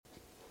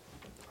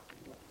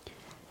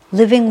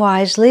Living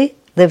Wisely,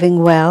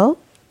 Living Well,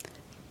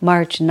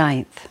 March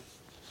 9th.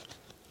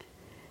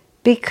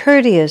 Be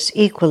courteous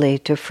equally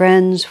to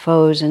friends,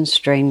 foes, and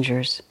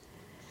strangers.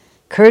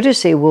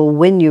 Courtesy will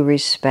win you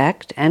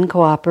respect and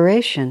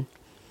cooperation,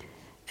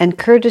 and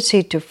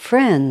courtesy to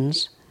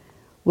friends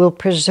will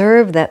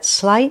preserve that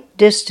slight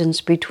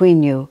distance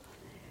between you,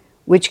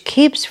 which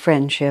keeps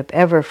friendship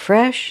ever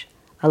fresh,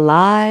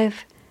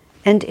 alive,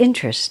 and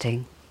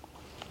interesting.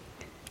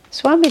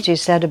 Swamiji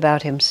said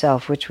about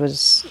himself, which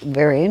was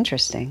very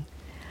interesting.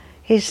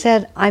 He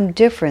said, I'm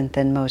different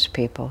than most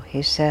people.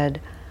 He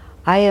said,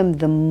 I am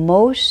the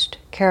most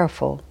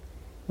careful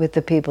with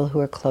the people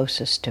who are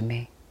closest to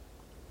me.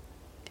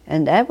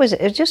 And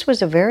it just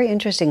was a very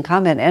interesting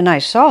comment, and I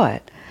saw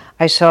it.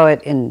 I saw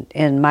it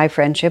in my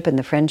friendship and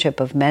the friendship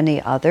of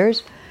many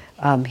others.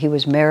 He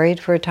was married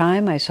for a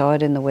time. I saw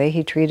it in the way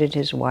he treated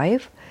his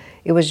wife.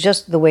 It was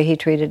just the way he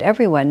treated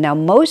everyone. Now,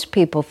 most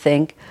people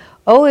think,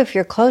 oh, if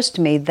you're close to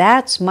me,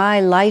 that's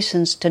my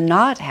license to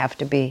not have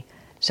to be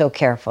so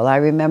careful. I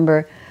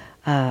remember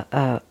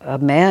a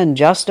man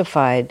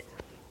justified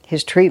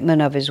his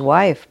treatment of his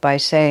wife by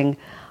saying,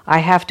 I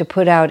have to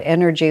put out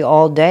energy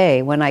all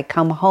day. When I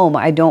come home,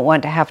 I don't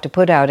want to have to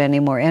put out any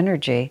more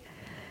energy.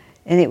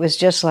 And it was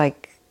just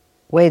like,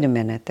 wait a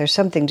minute, there's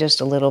something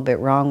just a little bit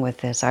wrong with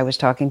this. I was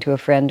talking to a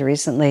friend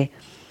recently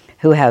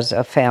who has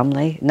a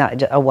family,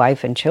 not a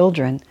wife and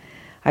children.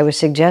 I was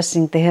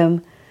suggesting to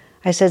him,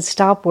 I said,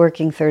 stop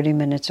working 30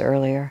 minutes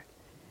earlier.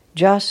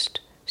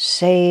 Just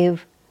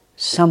save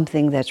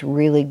something that's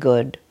really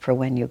good for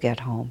when you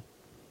get home.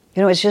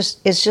 You know, it's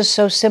just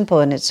so simple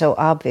and it's so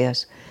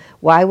obvious.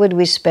 Why would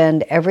we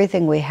spend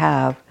everything we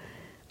have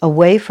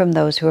away from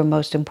those who are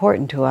most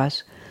important to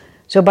us?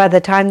 So by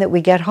the time that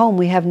we get home,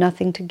 we have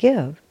nothing to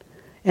give.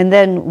 And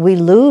then we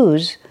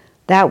lose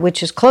that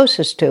which is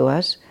closest to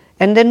us,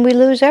 and then we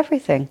lose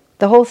everything.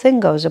 The whole thing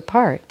goes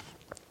apart.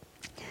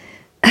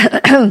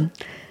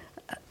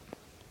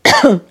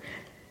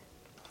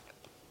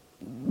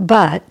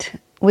 But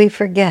we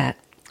forget.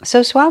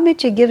 So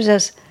Swamiji gives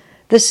us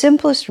the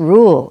simplest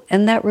rule,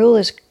 and that rule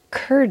is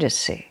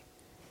courtesy.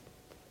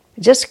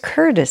 Just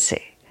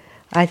courtesy.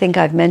 I think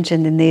I've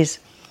mentioned in these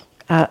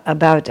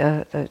about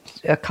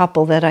a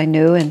couple that I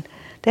knew, and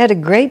they had a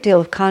great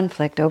deal of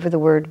conflict over the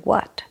word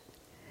what.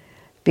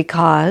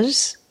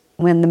 Because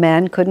when the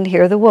man couldn't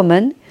hear the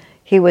woman,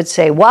 he would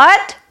say,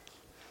 what?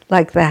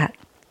 Like that.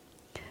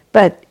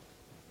 But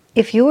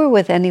if you were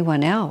with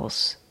anyone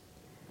else,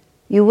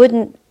 you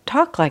wouldn't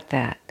talk like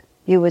that.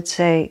 You would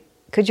say,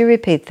 could you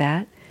repeat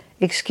that?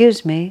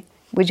 Excuse me,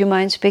 would you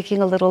mind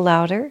speaking a little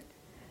louder?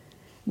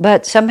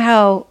 But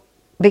somehow,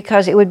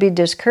 because it would be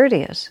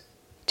discourteous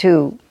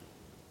to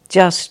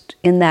just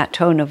in that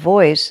tone of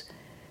voice,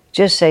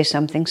 just say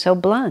something so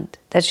blunt.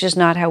 That's just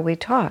not how we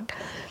talk.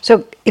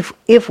 So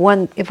if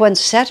one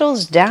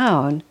settles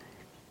down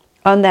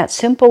on that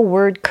simple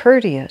word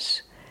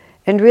courteous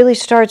and really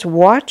starts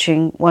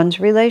watching one's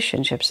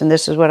relationships, and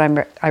this is what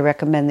I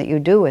recommend that you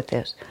do with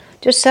this,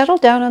 just settle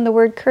down on the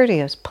word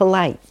courteous,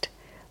 polite,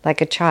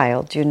 like a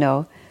child, you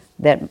know,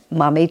 that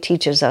mommy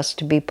teaches us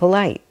to be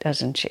polite,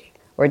 doesn't she?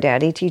 Or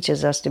daddy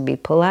teaches us to be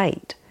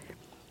polite.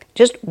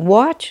 Just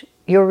watch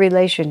your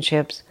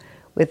relationships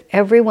with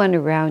everyone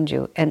around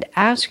you and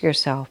ask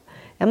yourself,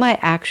 am I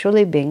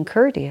actually being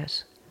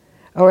courteous?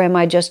 Or am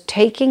I just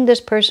taking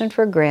this person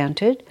for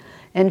granted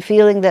and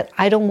feeling that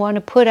I don't want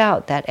to put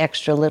out that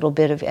extra little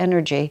bit of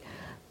energy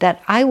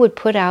that I would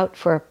put out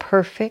for a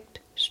perfect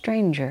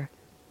stranger?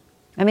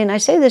 I mean, I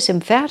say this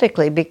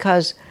emphatically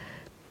because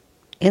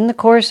in the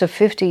course of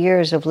 50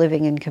 years of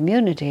living in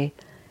community,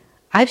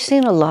 I've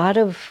seen a lot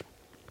of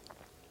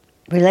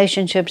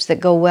relationships that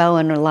go well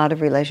and a lot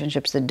of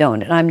relationships that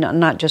don't. And I'm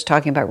not just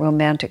talking about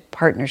romantic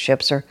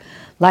partnerships or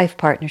life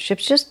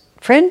partnerships, just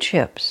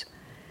friendships.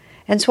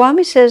 And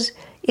Swami says,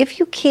 if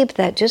you keep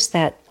that, just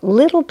that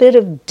little bit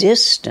of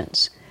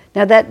distance,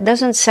 now that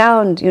doesn't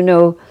sound,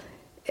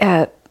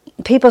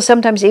 people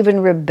sometimes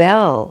even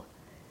rebel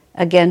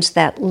against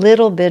that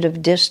little bit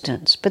of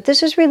distance. But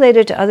this is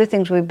related to other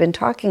things we've been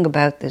talking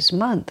about this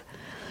month,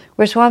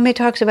 where Swami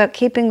talks about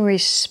keeping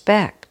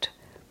respect,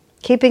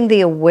 keeping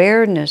the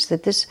awareness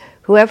that this,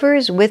 whoever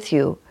is with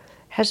you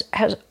has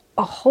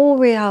a whole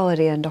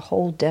reality and a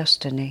whole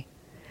destiny.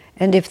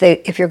 And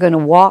if you're going to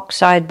walk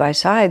side by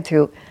side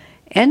through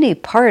any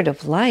part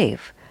of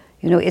life,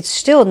 it's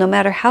still, no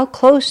matter how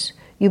close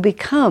you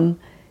become,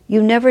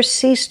 you never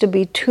cease to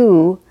be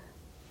two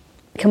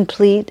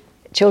complete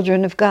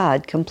children of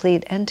God,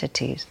 complete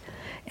entities.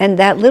 And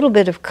that little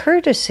bit of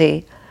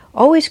courtesy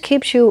always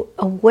keeps you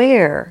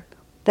aware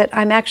that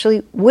I'm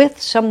actually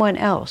with someone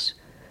else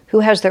who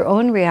has their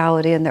own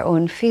reality and their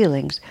own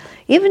feelings.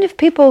 Even if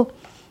people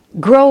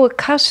grow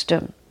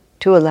accustomed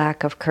to a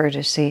lack of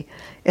courtesy,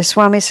 as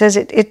Swami says,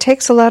 it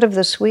takes a lot of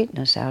the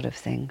sweetness out of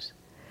things.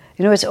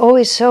 It's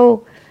always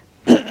so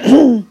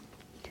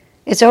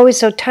it's always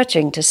so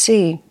touching to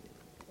see,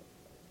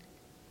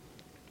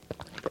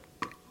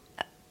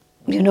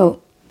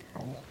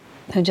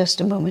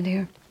 just a moment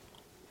here.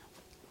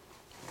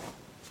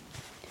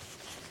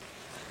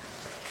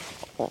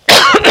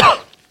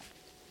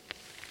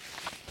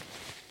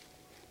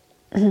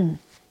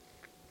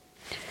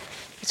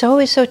 It's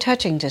always so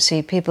touching to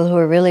see people who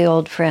are really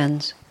old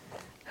friends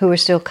who are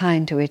still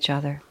kind to each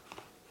other,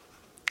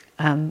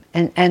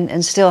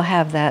 and still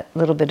have that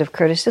little bit of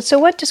courtesy. So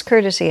what does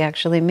courtesy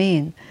actually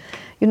mean?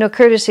 You know,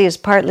 courtesy is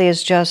partly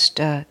is just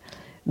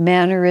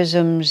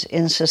mannerisms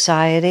in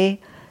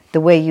society,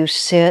 the way you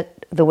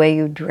sit, the way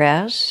you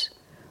dress,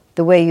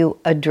 the way you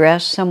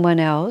address someone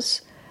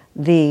else,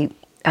 the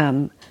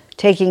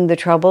taking the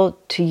trouble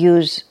to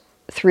use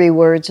 3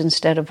 words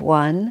instead of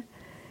 1,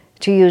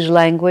 to use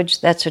language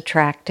that's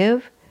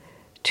attractive,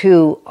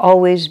 to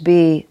always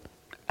be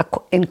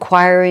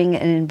inquiring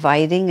and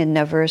inviting and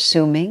never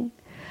assuming.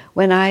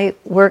 When I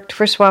worked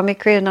for Swami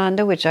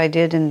Kriyananda, which I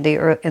did in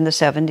the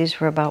 70s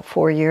for about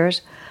 4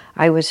 years,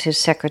 I was his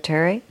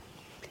secretary.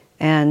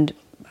 And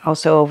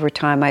also over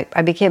time, I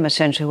became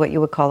essentially what you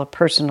would call a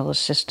personal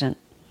assistant.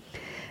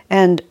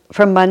 And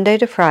from Monday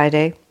to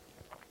Friday,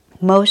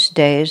 most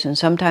days, and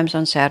sometimes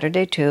on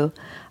Saturday too,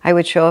 I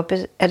would show up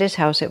at his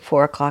house at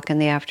 4 o'clock in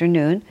the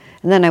afternoon,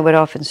 and then I would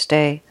often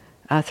stay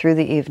through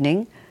the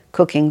evening,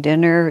 cooking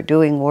dinner,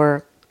 doing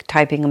work,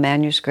 typing a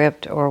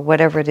manuscript, or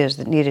whatever it is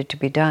that needed to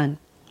be done.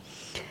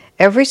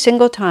 Every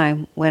single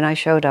time when I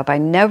showed up, I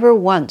never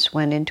once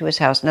went into his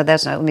house. Now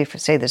that's not, let me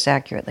say this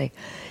accurately.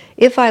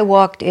 If I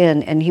walked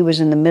in and he was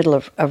in the middle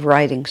of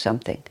writing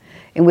something,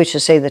 in which to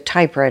say the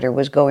typewriter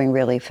was going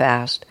really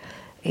fast,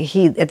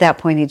 at that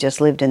point he just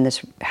lived in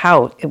this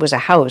house. It was a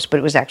house, but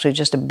it was actually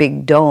just a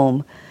big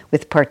dome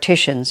with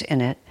partitions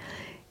in it.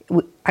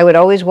 I would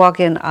always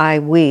walk in,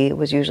 we, it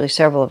was usually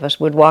several of us,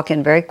 would walk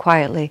in very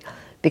quietly,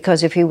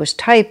 because if he was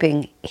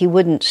typing, he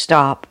wouldn't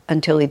stop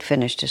until he'd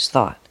finished his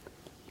thought.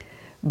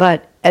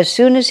 But as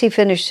soon as he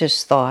finished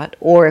his thought,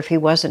 or if he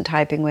wasn't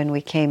typing when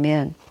we came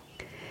in,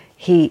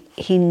 he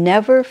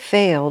never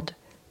failed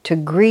to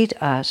greet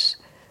us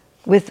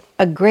with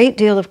a great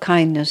deal of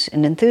kindness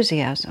and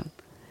enthusiasm.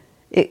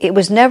 It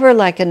was never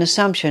like an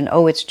assumption,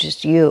 oh, it's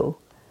just you.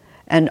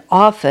 And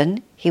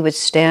often he would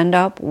stand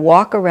up,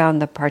 walk around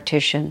the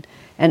partition,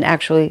 and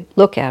actually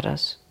look at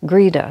us,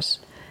 greet us.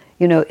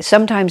 You know,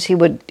 sometimes he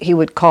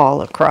would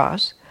call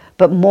across,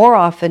 but more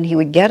often he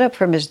would get up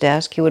from his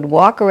desk, he would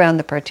walk around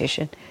the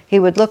partition, he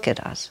would look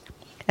at us.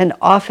 And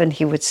often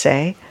he would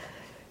say,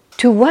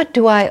 "To what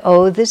do I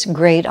owe this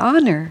great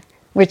honor?"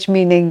 Which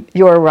meaning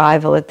your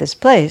arrival at this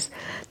place.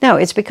 Now,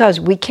 it's because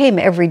we came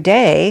every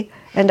day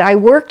and I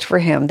worked for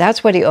him.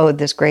 That's what he owed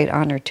this great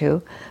honor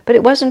to. But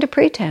it wasn't a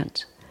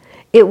pretense.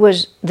 It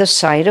was the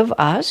sight of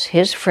us,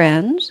 his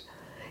friends.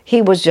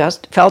 He was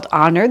just felt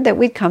honored that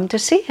we'd come to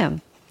see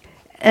him.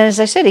 And as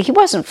I said,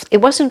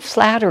 it wasn't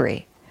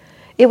flattery.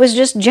 It was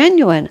just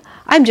genuine.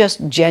 I'm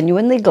just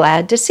genuinely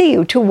glad to see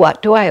you. To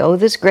what do I owe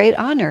this great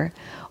honor?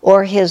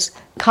 Or his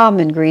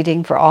common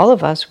greeting for all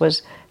of us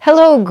was,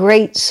 "Hello,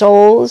 great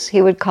souls."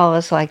 He would call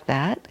us like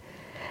that.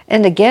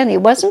 And again,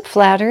 it wasn't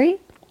flattery,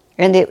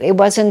 and it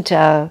wasn't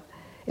a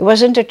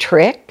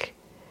trick.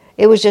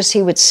 It was just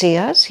he would see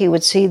us. He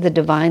would see the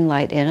divine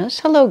light in us.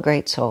 "Hello,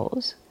 great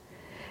souls."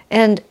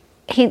 And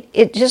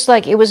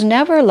it was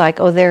never like,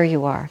 "Oh, there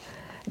you are."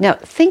 Now,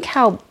 think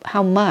how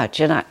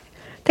much,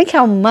 think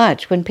how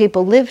much when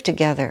people live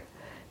together,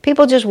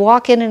 people just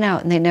walk in and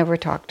out and they never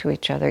talk to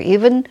each other,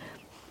 even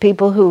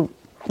people who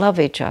love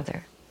each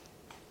other.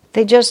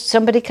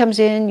 Somebody comes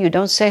in, you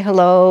don't say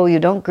hello, you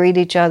don't greet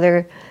each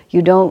other,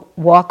 you don't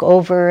walk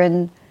over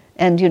and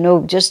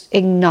just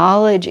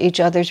acknowledge each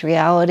other's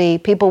reality.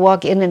 People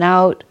walk in and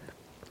out.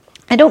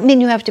 I don't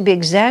mean you have to be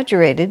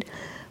exaggerated,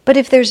 but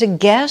if there's a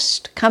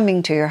guest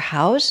coming to your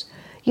house,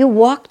 you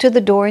walk to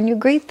the door and you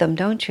greet them,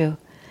 don't you?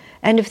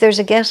 And if there's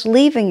a guest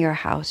leaving your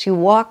house, you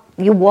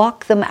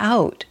walk them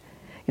out.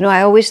 You know,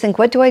 I always think,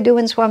 what do I do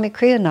when Swami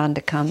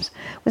Kriyananda comes?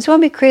 When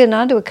Swami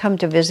Kriyananda would come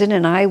to visit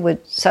and I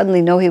would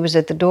suddenly know he was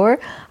at the door,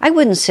 I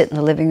wouldn't sit in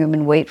the living room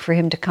and wait for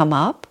him to come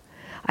up.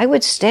 I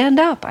would stand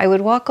up, I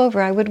would walk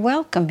over, I would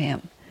welcome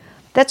him.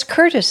 That's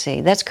courtesy.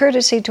 That's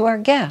courtesy to our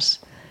guests.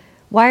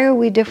 Why are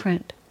we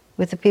different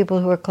with the people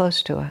who are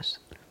close to us?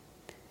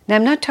 Now,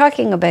 I'm not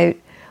talking about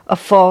a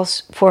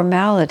false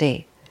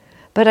formality,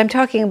 but I'm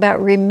talking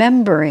about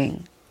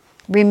remembering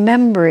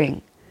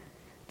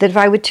that if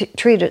I would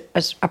treat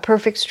a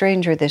perfect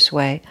stranger this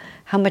way,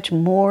 how much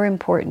more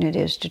important it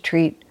is to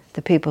treat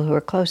the people who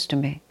are close to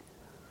me.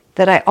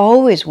 That I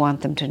always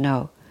want them to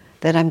know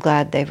that I'm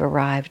glad they've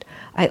arrived.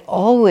 I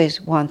always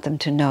want them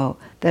to know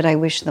that I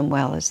wish them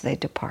well as they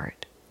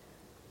depart.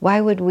 Why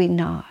would we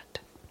not?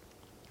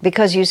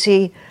 Because you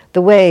see,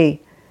 the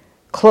way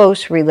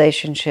close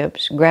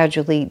relationships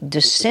gradually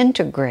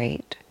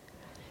disintegrate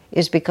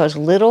is because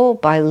little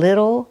by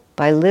little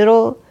by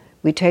little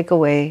we take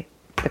away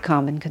the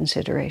common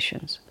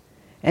considerations.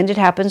 And it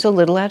happens a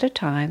little at a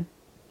time.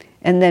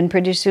 And then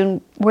pretty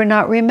soon we're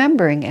not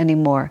remembering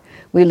anymore.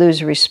 We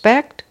lose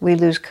respect, we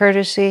lose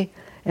courtesy,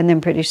 and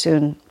then pretty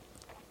soon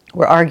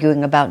we're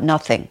arguing about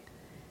nothing.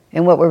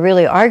 And what we're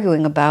really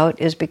arguing about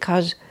is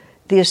because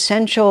the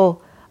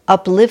essential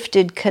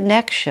uplifted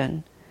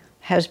connection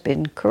has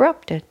been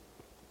corrupted.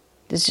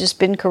 It's just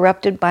been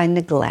corrupted by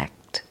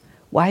neglect.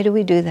 Why do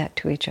we do that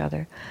to each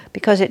other?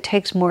 Because it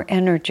takes more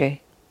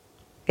energy.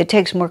 It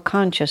takes more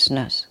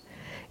consciousness.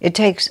 It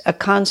takes a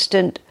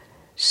constant,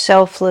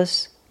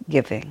 selfless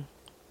giving.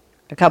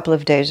 A couple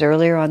of days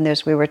earlier on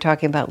this, we were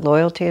talking about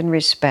loyalty and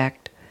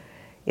respect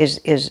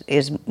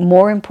is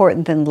more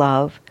important than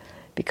love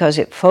because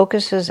it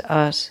focuses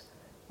us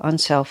on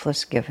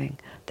selfless giving.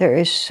 There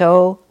is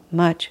so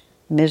much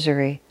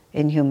misery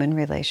in human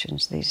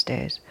relations these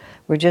days.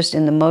 We're just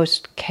in the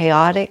most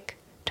chaotic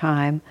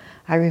time.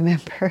 I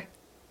remember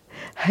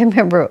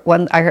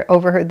when I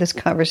overheard this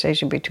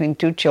conversation between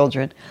two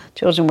children.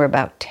 Children were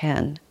about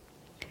 10.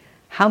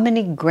 How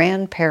many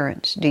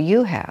grandparents do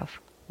you have?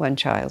 One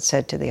child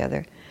said to the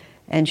other.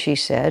 And she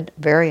said,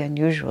 very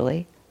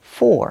unusually,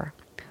 4.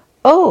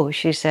 Oh,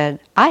 she said,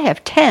 I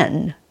have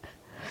 10.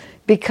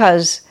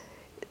 Because,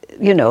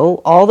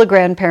 all the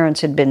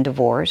grandparents had been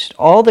divorced.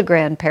 All the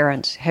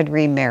grandparents had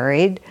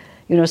remarried.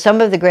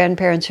 Some of the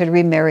grandparents had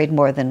remarried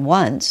more than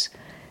once.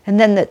 And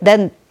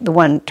then the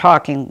one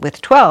talking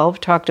with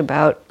 12 talked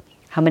about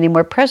how many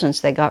more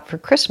presents they got for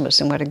Christmas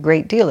and what a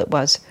great deal it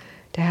was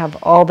to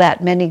have all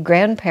that many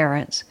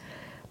grandparents.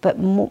 But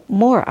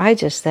more, I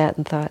just sat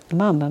and thought,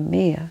 Mamma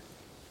Mia.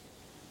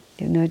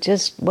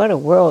 Just what a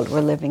world we're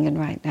living in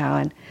right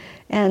now.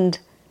 And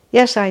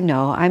yes, I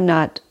know I'm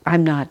not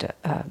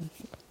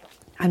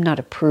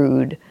a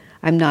prude.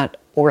 I'm not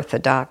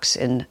orthodox,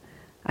 and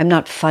I'm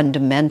not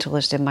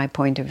fundamentalist in my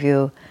point of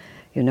view.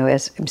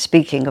 As I'm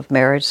speaking of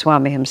marriage,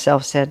 Swami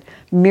himself said,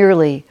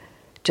 merely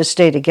to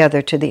stay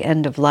together to the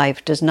end of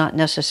life does not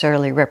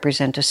necessarily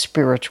represent a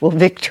spiritual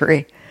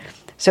victory.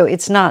 So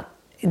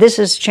this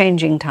is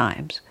changing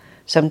times.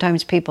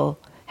 Sometimes people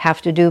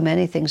have to do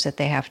many things that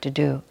they have to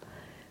do.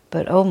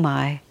 But oh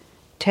my,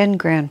 10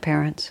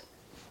 grandparents,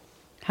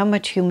 how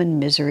much human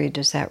misery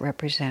does that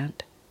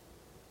represent?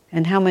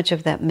 And how much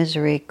of that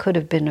misery could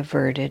have been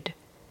averted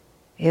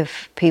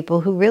if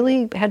people who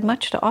really had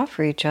much to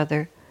offer each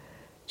other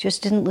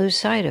just didn't lose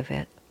sight of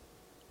it.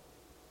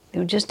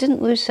 Just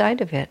didn't lose sight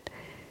of it.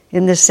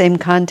 In this same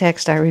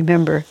context, I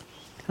remember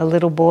a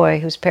little boy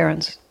whose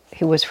parents,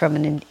 he was from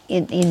an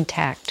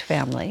intact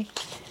family.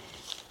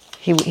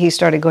 He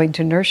started going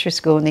to nursery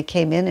school, and he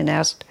came in and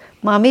asked,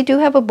 Mommy, do you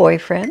have a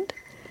boyfriend?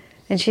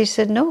 And she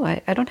said, no,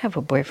 I don't have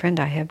a boyfriend,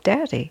 I have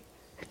Daddy.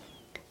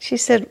 He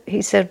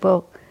said,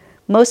 well,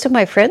 most of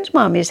my friends'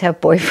 mommies have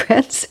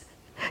boyfriends.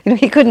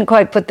 He couldn't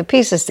quite put the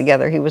pieces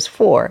together, he was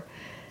 4.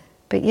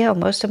 But yeah,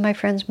 most of my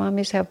friends'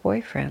 mommies have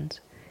boyfriends.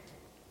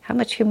 How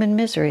much human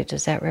misery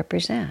does that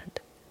represent?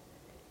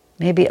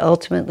 Maybe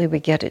ultimately we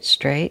get it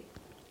straight.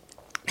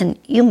 And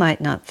you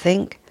might not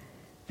think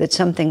that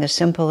something as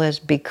simple as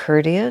be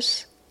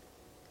courteous,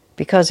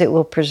 because it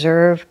will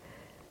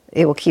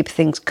keep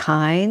things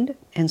kind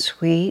and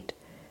sweet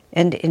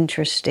and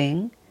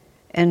interesting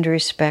and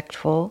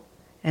respectful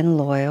and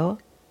loyal.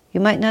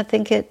 You might not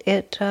think it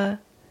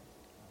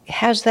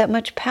has that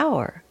much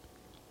power.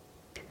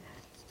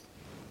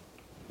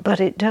 But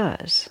it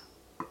does.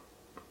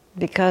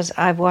 Because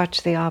I've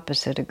watched the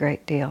opposite a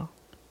great deal.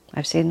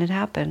 I've seen it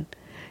happen.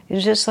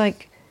 It's just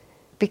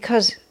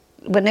because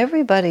when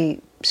everybody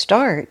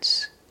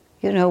starts,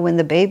 when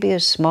the baby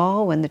is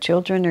small, when the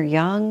children are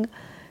young,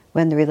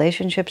 when the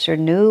relationships are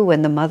new,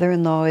 when the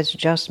mother-in-law is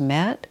just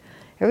met,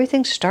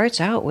 everything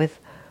starts out with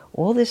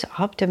all this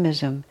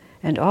optimism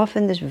and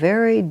often this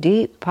very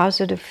deep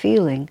positive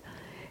feeling,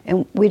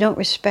 and we don't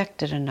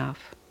respect it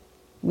enough.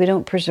 We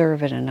don't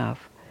preserve it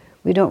enough.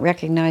 We don't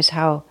recognize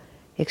how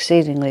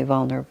exceedingly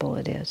vulnerable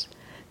it is.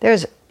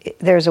 There's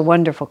a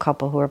wonderful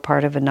couple who are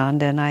part of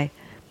Ananda, and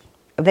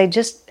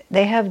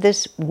they have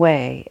this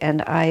way,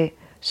 and I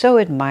so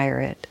admire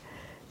it.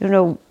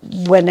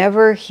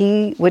 Whenever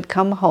he would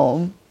come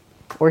home,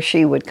 or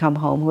she would come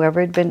home, whoever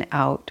had been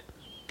out,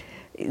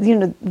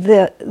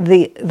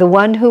 the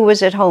one who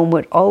was at home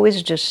would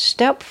always just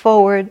step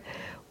forward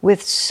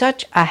with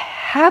such a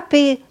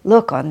happy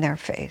look on their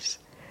face.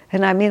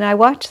 And I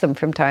watched them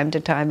from time to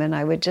time, and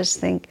I would just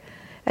think,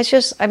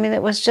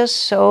 it was just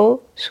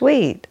so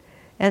sweet.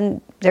 And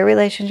their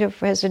relationship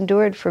has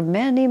endured for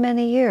many,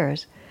 many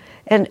years.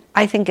 And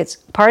I think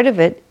part of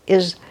it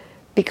is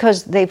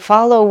because they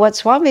follow what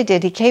Swami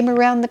did. He came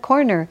around the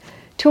corner.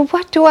 To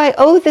what do I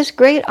owe this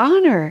great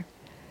honor?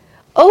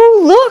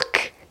 Oh,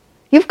 look,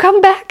 you've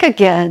come back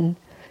again.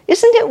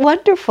 Isn't it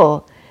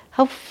wonderful?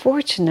 How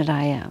fortunate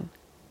I am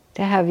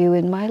to have you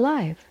in my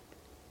life.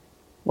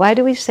 Why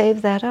do we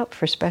save that up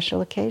for special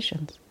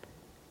occasions?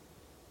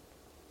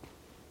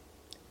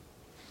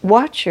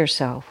 Watch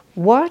yourself.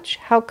 Watch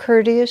how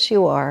courteous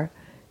you are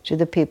to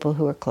the people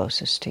who are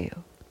closest to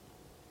you.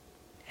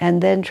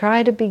 And then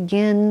try to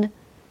begin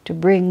to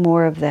bring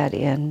more of that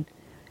in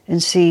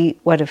and see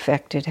what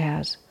effect it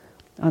has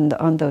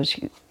on those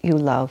you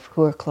love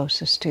who are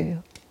closest to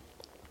you.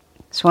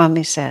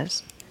 Swami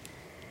says,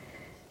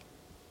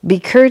 be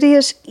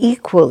courteous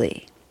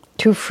equally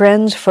to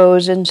friends,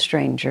 foes, and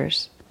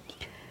strangers.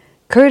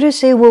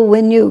 Courtesy will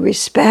win you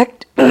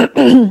respect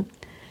and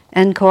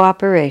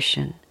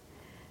cooperation,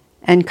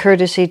 and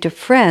courtesy to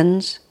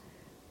friends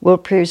will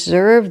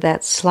preserve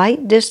that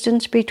slight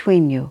distance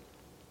between you,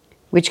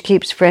 which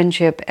keeps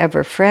friendship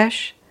ever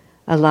fresh,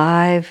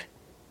 alive,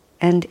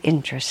 and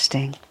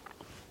interesting.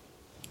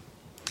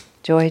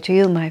 Joy to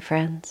you, my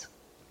friends.